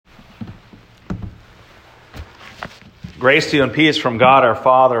Grace to you and peace from God our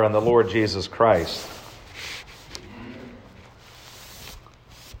Father and the Lord Jesus Christ.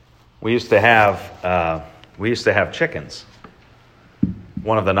 We used to have chickens.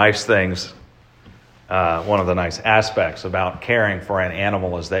 One of the nice things, one of the nice aspects about caring for an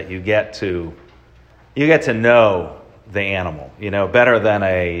animal is that you get to know the animal, better than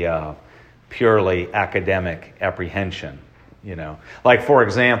a purely academic apprehension, Like, for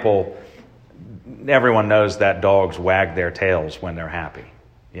example, everyone knows that dogs wag their tails when they're happy,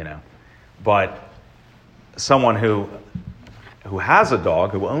 But someone who has a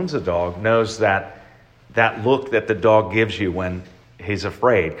dog, who owns a dog, knows that look that the dog gives you when he's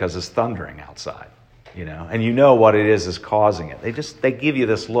afraid because it's thundering outside, and what it is causing it. They give you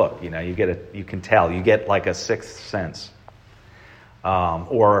this look, you can tell, you get like a sixth sense.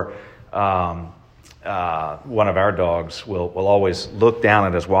 One of our dogs will always look down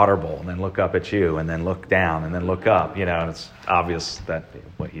at his water bowl and then look up at you and then look down and then look up, and it's obvious that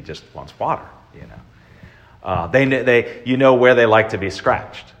he just wants water, They where they like to be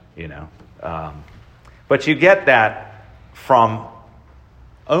scratched, But you get that from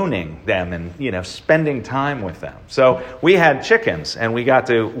owning them and, spending time with them. So we had chickens and we got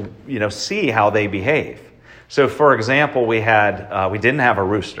to, see how they behave. So, for example, we didn't have a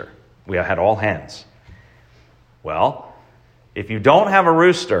rooster. We had all hens. Well, if you don't have a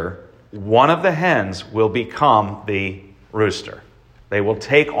rooster, one of the hens will become the rooster. They will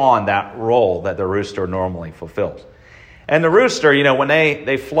take on that role that the rooster normally fulfills. And the rooster, when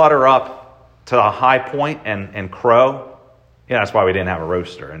they flutter up to a high point and crow, that's why we didn't have a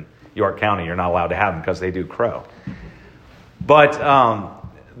rooster. In York County, you're not allowed to have them because they do crow. But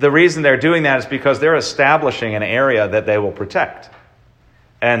the reason they're doing that is because they're establishing an area that they will protect.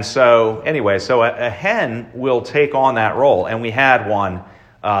 And so, a hen will take on that role. And we had one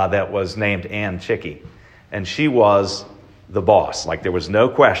that was named Ann Chickie. And she was the boss. Like, there was no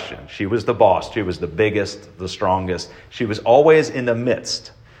question. She was the boss. She was the biggest, the strongest. She was always in the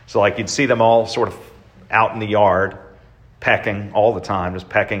midst. So, like, you'd see them all sort of out in the yard, pecking all the time, just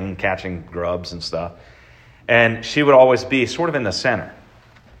pecking and catching grubs and stuff. And she would always be sort of in the center.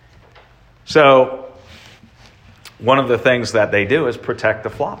 So, one of the things that they do is protect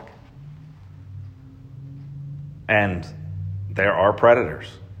the flock. And there are predators.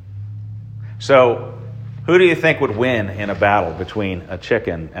 So, who do you think would win in a battle between a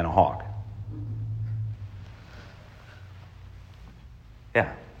chicken and a hawk?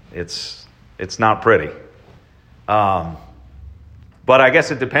 Yeah, it's not pretty. But I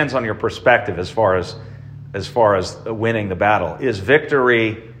guess it depends on your perspective as far as winning the battle. Is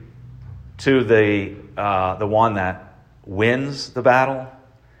victory to the one that wins the battle,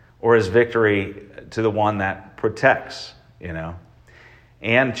 or is victory to the one that protects?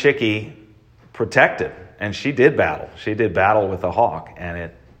 Ann Chickie protected, and she did battle. She did battle with the hawk,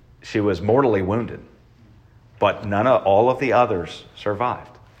 and she was mortally wounded. But all of the others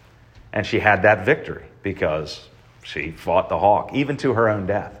survived, and she had that victory because she fought the hawk, even to her own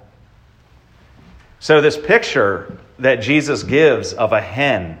death. So this picture that Jesus gives of a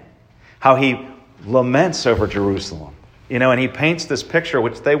hen, how he laments over Jerusalem, and he paints this picture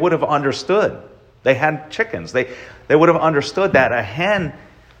which they would have understood. They had chickens. They would have understood that a hen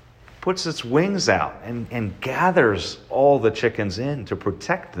puts its wings out and gathers all the chickens in to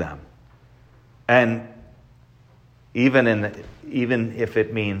protect them. And even if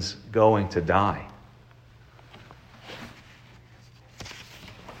it means going to die.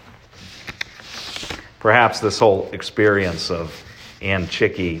 Perhaps this whole experience of Ann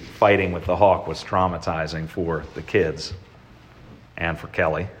Chickie fighting with the hawk was traumatizing for the kids and for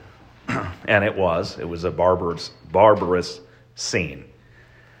Kelly. And it was a barbarous scene.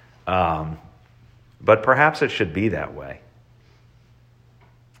 But perhaps it should be that way.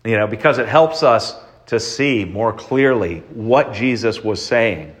 Because it helps us to see more clearly what Jesus was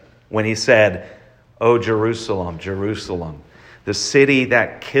saying when he said, "O Jerusalem, Jerusalem, the city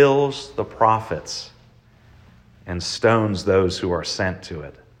that kills the prophets and stones those who are sent to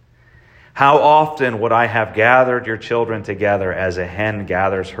it. How often would I have gathered your children together as a hen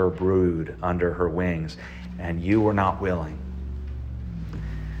gathers her brood under her wings, and you were not willing."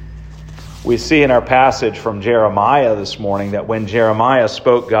 We see in our passage from Jeremiah this morning that when Jeremiah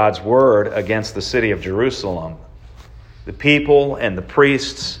spoke God's word against the city of Jerusalem, the people and the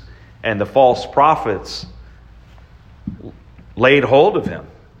priests and the false prophets laid hold of him,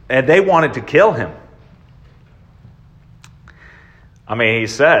 and they wanted to kill him. He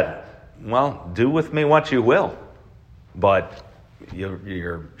said, "Well, do with me what you will, but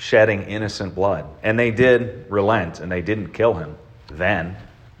you're shedding innocent blood." And they did relent, and they didn't kill him then.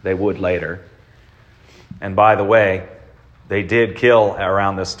 They would later. And by the way, They did kill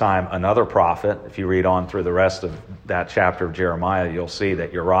around this time another prophet. If you read on through the rest of that chapter of Jeremiah, you'll see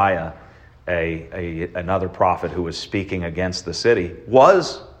that Uriah, another prophet who was speaking against the city,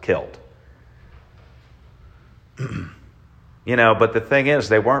 was killed. But the thing is,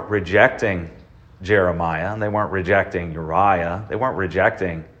 they weren't rejecting Jeremiah, and they weren't rejecting Uriah. They weren't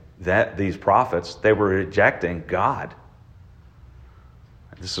rejecting these prophets. They were rejecting God.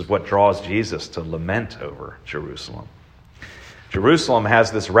 This is what draws Jesus to lament over Jerusalem. Jerusalem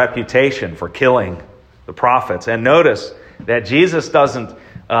has this reputation for killing the prophets. And notice that Jesus doesn't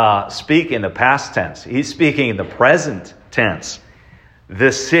speak in the past tense. He's speaking in the present tense.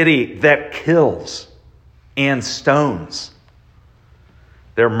 The city that kills and stones.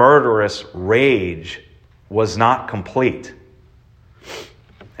 Their murderous rage was not complete.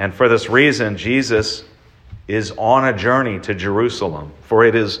 And for this reason, Jesus is on a journey to Jerusalem, for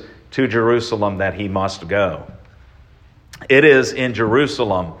it is to Jerusalem that he must go. It is in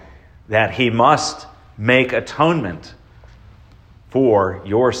Jerusalem that he must make atonement for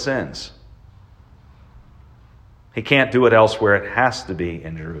your sins. He can't do it elsewhere. It has to be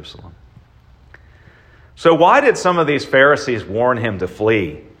in Jerusalem. So why did some of these Pharisees warn him to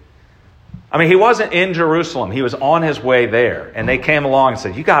flee? I mean, he wasn't in Jerusalem. He was on his way there. And they came along and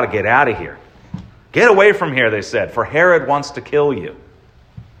said, you got to get out of here. Get away from here, they said, for Herod wants to kill you.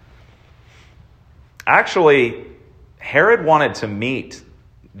 Actually, Herod wanted to meet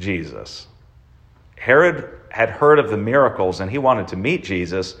Jesus. Herod had heard of the miracles and he wanted to meet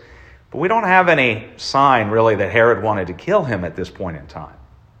Jesus, but we don't have any sign really that Herod wanted to kill him at this point in time.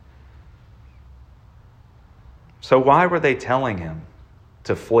 So why were they telling him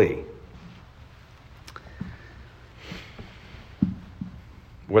to flee?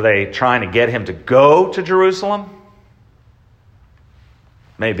 Were they trying to get him to go to Jerusalem?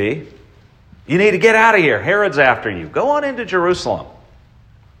 Maybe. You need to get out of here. Herod's after you. Go on into Jerusalem.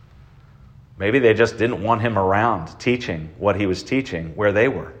 Maybe they just didn't want him around teaching what he was teaching where they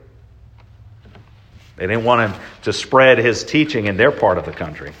were. They didn't want him to spread his teaching in their part of the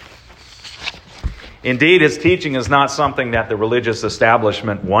country. Indeed, his teaching is not something that the religious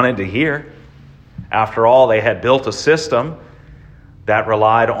establishment wanted to hear. After all, they had built a system that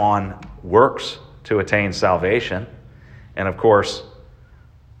relied on works to attain salvation. And of course,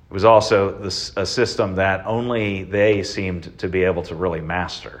 it was also a system that only they seemed to be able to really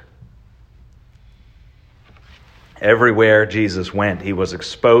master. Everywhere Jesus went, he was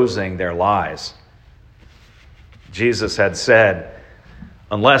exposing their lies. Jesus had said,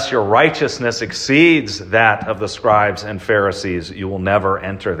 unless your righteousness exceeds that of the scribes and Pharisees, you will never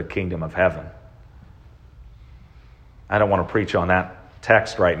enter the kingdom of heaven. I don't want to preach on that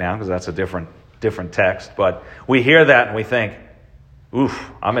text right now because that's a different text, but we hear that and we think,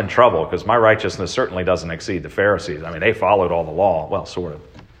 oof, I'm in trouble because my righteousness certainly doesn't exceed the Pharisees. I mean, they followed all the law. Well, sort of.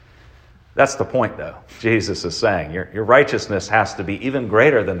 That's the point, though. Jesus is saying your righteousness has to be even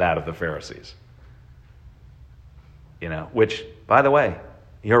greater than that of the Pharisees. Which, by the way,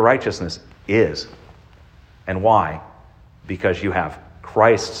 your righteousness is. And why? Because you have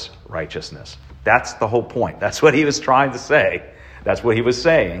Christ's righteousness. That's the whole point. That's what he was trying to say. That's what he was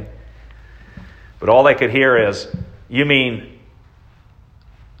saying. But all they could hear is, you mean,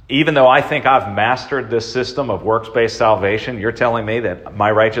 even though I think I've mastered this system of works-based salvation, you're telling me that my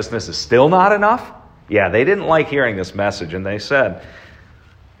righteousness is still not enough? Yeah, they didn't like hearing this message, and they said,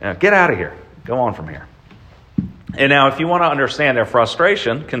 get out of here. Go on from here. And now, if you want to understand their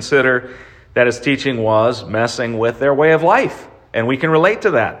frustration, consider that his teaching was messing with their way of life. And we can relate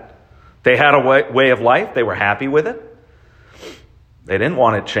to that. They had a way of life. They were happy with it. They didn't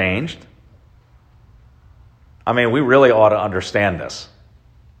want it changed. I mean, we really ought to understand this.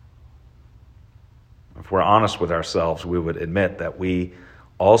 If we're honest with ourselves, we would admit that we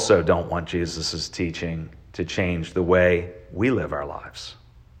also don't want Jesus' teaching to change the way we live our lives.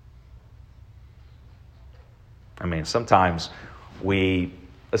 I mean, sometimes we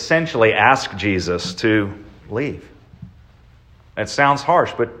essentially ask Jesus to leave. It sounds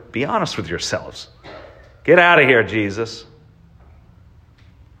harsh, but be honest with yourselves. Get out of here, Jesus.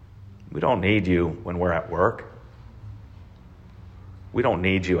 We don't need you when we're at work. We don't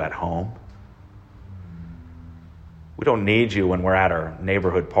need you at home. We don't need you when we're at our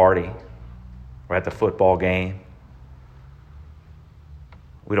neighborhood party or at the football game.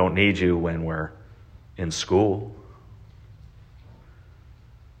 We don't need you when we're in school.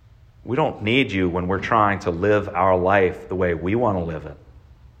 We don't need you when we're trying to live our life the way we want to live it.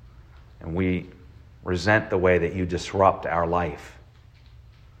 And we resent the way that you disrupt our life.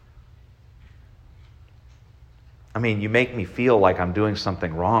 I mean, you make me feel like I'm doing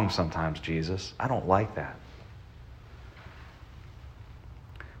something wrong sometimes, Jesus. I don't like that.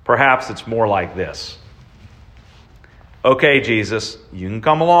 Perhaps it's more like this. Okay, Jesus, you can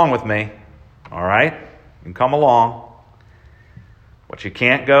come along with me. All right? You can come along. But you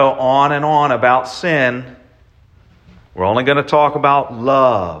can't go on and on about sin. We're only going to talk about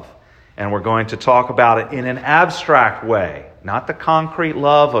love. And we're going to talk about it in an abstract way. Not the concrete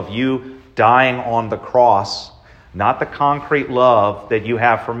love of you dying on the cross. Not the concrete love that you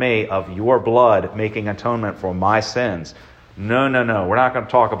have for me of your blood making atonement for my sins. No. We're not going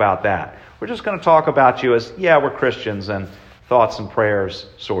to talk about that. We're just going to talk about you as, yeah, we're Christians and thoughts and prayers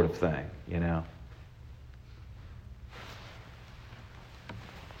sort of thing, you know.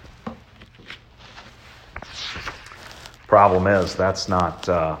 Problem is, that's not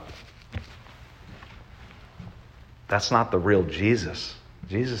the real Jesus.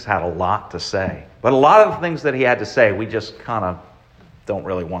 Jesus had a lot to say. But a lot of the things that he had to say, we just kind of don't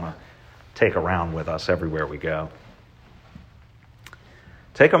really want to take around with us everywhere we go.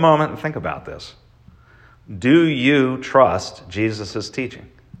 Take a moment and think about this. Do you trust Jesus' teaching?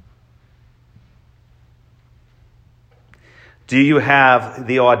 Do you have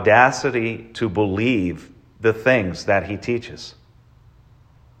the audacity to believe the things that he teaches?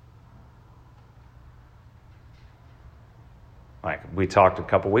 Like we talked a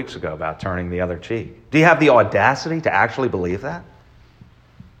couple weeks ago about turning the other cheek. Do you have the audacity to actually believe that?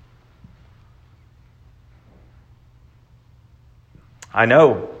 I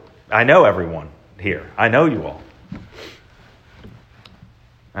know everyone here. I know you all.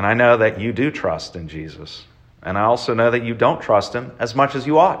 And I know that you do trust in Jesus. And I also know that you don't trust him as much as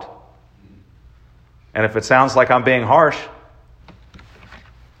you ought. And if it sounds like I'm being harsh,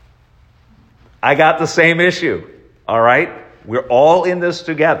 I got the same issue. All right? We're all in this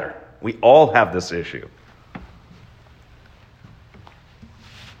together. We all have this issue.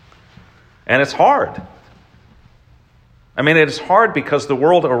 And it's hard. I mean, it is hard because the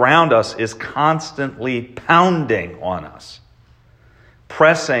world around us is constantly pounding on us,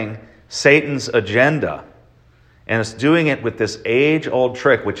 pressing Satan's agenda. And it's doing it with this age-old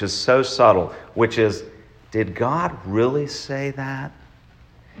trick, which is so subtle, which is, did God really say that?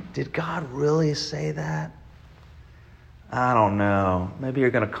 Did God really say that? I don't know. Maybe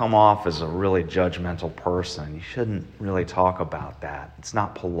you're going to come off as a really judgmental person. You shouldn't really talk about that. It's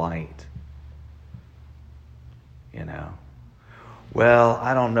not polite. You know. Well,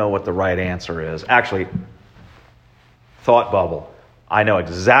 I don't know what the right answer is. Actually, thought bubble. I know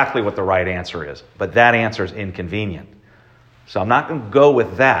exactly what the right answer is, but that answer is inconvenient. So I'm not going to go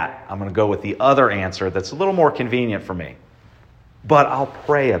with that. I'm going to go with the other answer that's a little more convenient for me. But I'll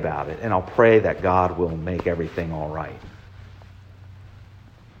pray about it, and I'll pray that God will make everything all right.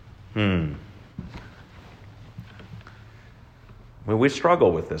 Well, we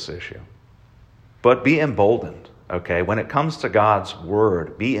struggle with this issue. But be emboldened, okay? When it comes to God's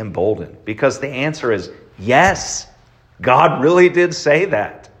word, be emboldened. Because the answer is yes, God really did say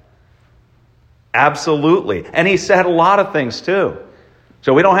that. Absolutely. And he said a lot of things too.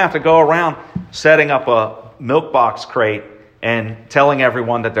 So we don't have to go around setting up a milk box crate and telling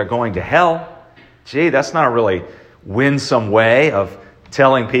everyone that they're going to hell. Gee, that's not a really winsome way of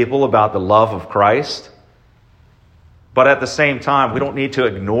telling people about the love of Christ. But at the same time, we don't need to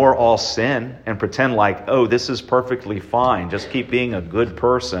ignore all sin and pretend like, oh, this is perfectly fine. Just keep being a good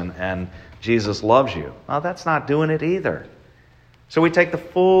person and Jesus loves you. Well, that's not doing it either. So we take the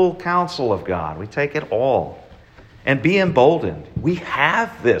full counsel of God. We take it all. And be emboldened. We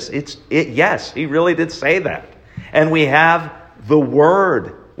have this. Yes, he really did say that. And we have the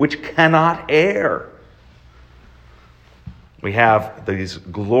word, which cannot err. We have these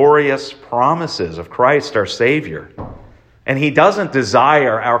glorious promises of Christ, our Savior. And he doesn't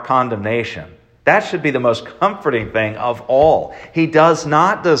desire our condemnation. That should be the most comforting thing of all. He does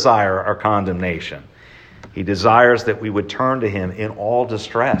not desire our condemnation. He desires that we would turn to him in all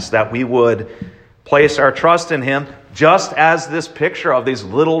distress, that we would place our trust in him, just as this picture of these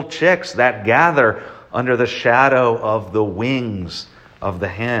little chicks that gather under the shadow of the wings of the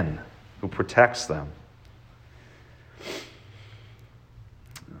hen who protects them.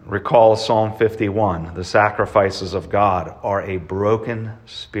 Recall Psalm 51. The sacrifices of God are a broken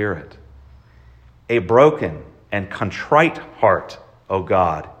spirit. A broken and contrite heart, O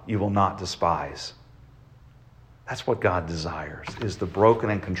God, you will not despise. That's what God desires, is the broken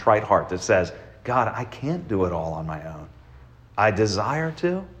and contrite heart that says, God, I can't do it all on my own. I desire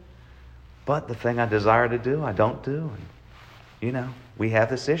to, but the thing I desire to do, I don't do. And, we have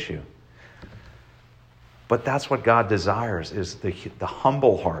this issue. But that's what God desires, is the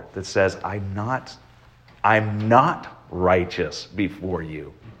humble heart that says, I'm not righteous before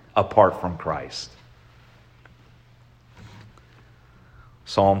you apart from Christ.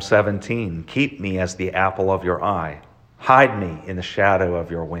 Psalm 17, keep me as the apple of your eye. Hide me in the shadow of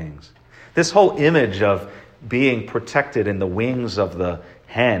your wings. This whole image of being protected in the wings of the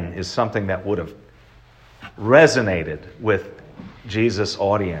hen is something that would have resonated with Jesus'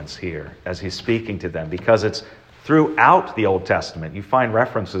 audience here as he's speaking to them, because it's throughout the Old Testament. You find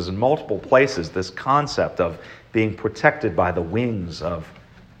references in multiple places, this concept of being protected by the wings of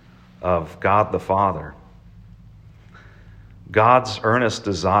God the Father. God's earnest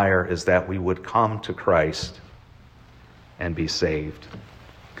desire is that we would come to Christ and be saved.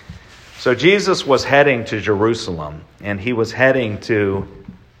 So Jesus was heading to Jerusalem, and he was heading to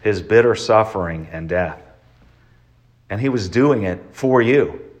his bitter suffering and death. And he was doing it for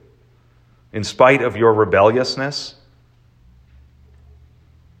you. In spite of your rebelliousness.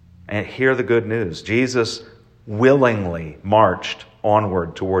 And hear the good news. Jesus willingly marched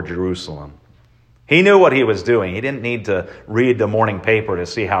onward toward Jerusalem. He knew what he was doing. He didn't need to read the morning paper to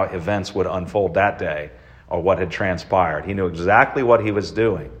see how events would unfold that day or what had transpired. He knew exactly what he was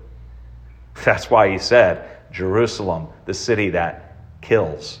doing. That's why he said, Jerusalem, the city that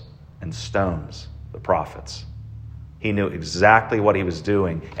kills and stones the prophets. He knew exactly what he was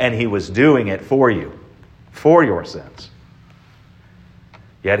doing, and he was doing it for you, for your sins.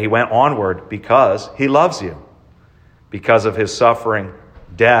 Yet he went onward because he loves you. Because of his suffering,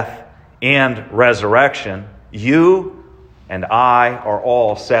 death, and resurrection, you and I are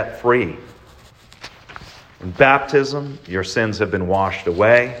all set free. In baptism, your sins have been washed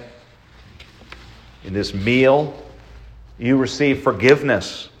away. In this meal, you receive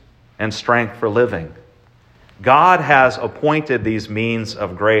forgiveness and strength for living. God has appointed these means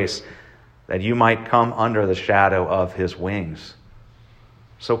of grace that you might come under the shadow of his wings.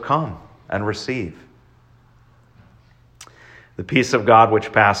 So come and receive. The peace of God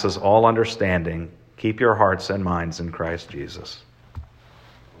which passes all understanding, keep your hearts and minds in Christ Jesus.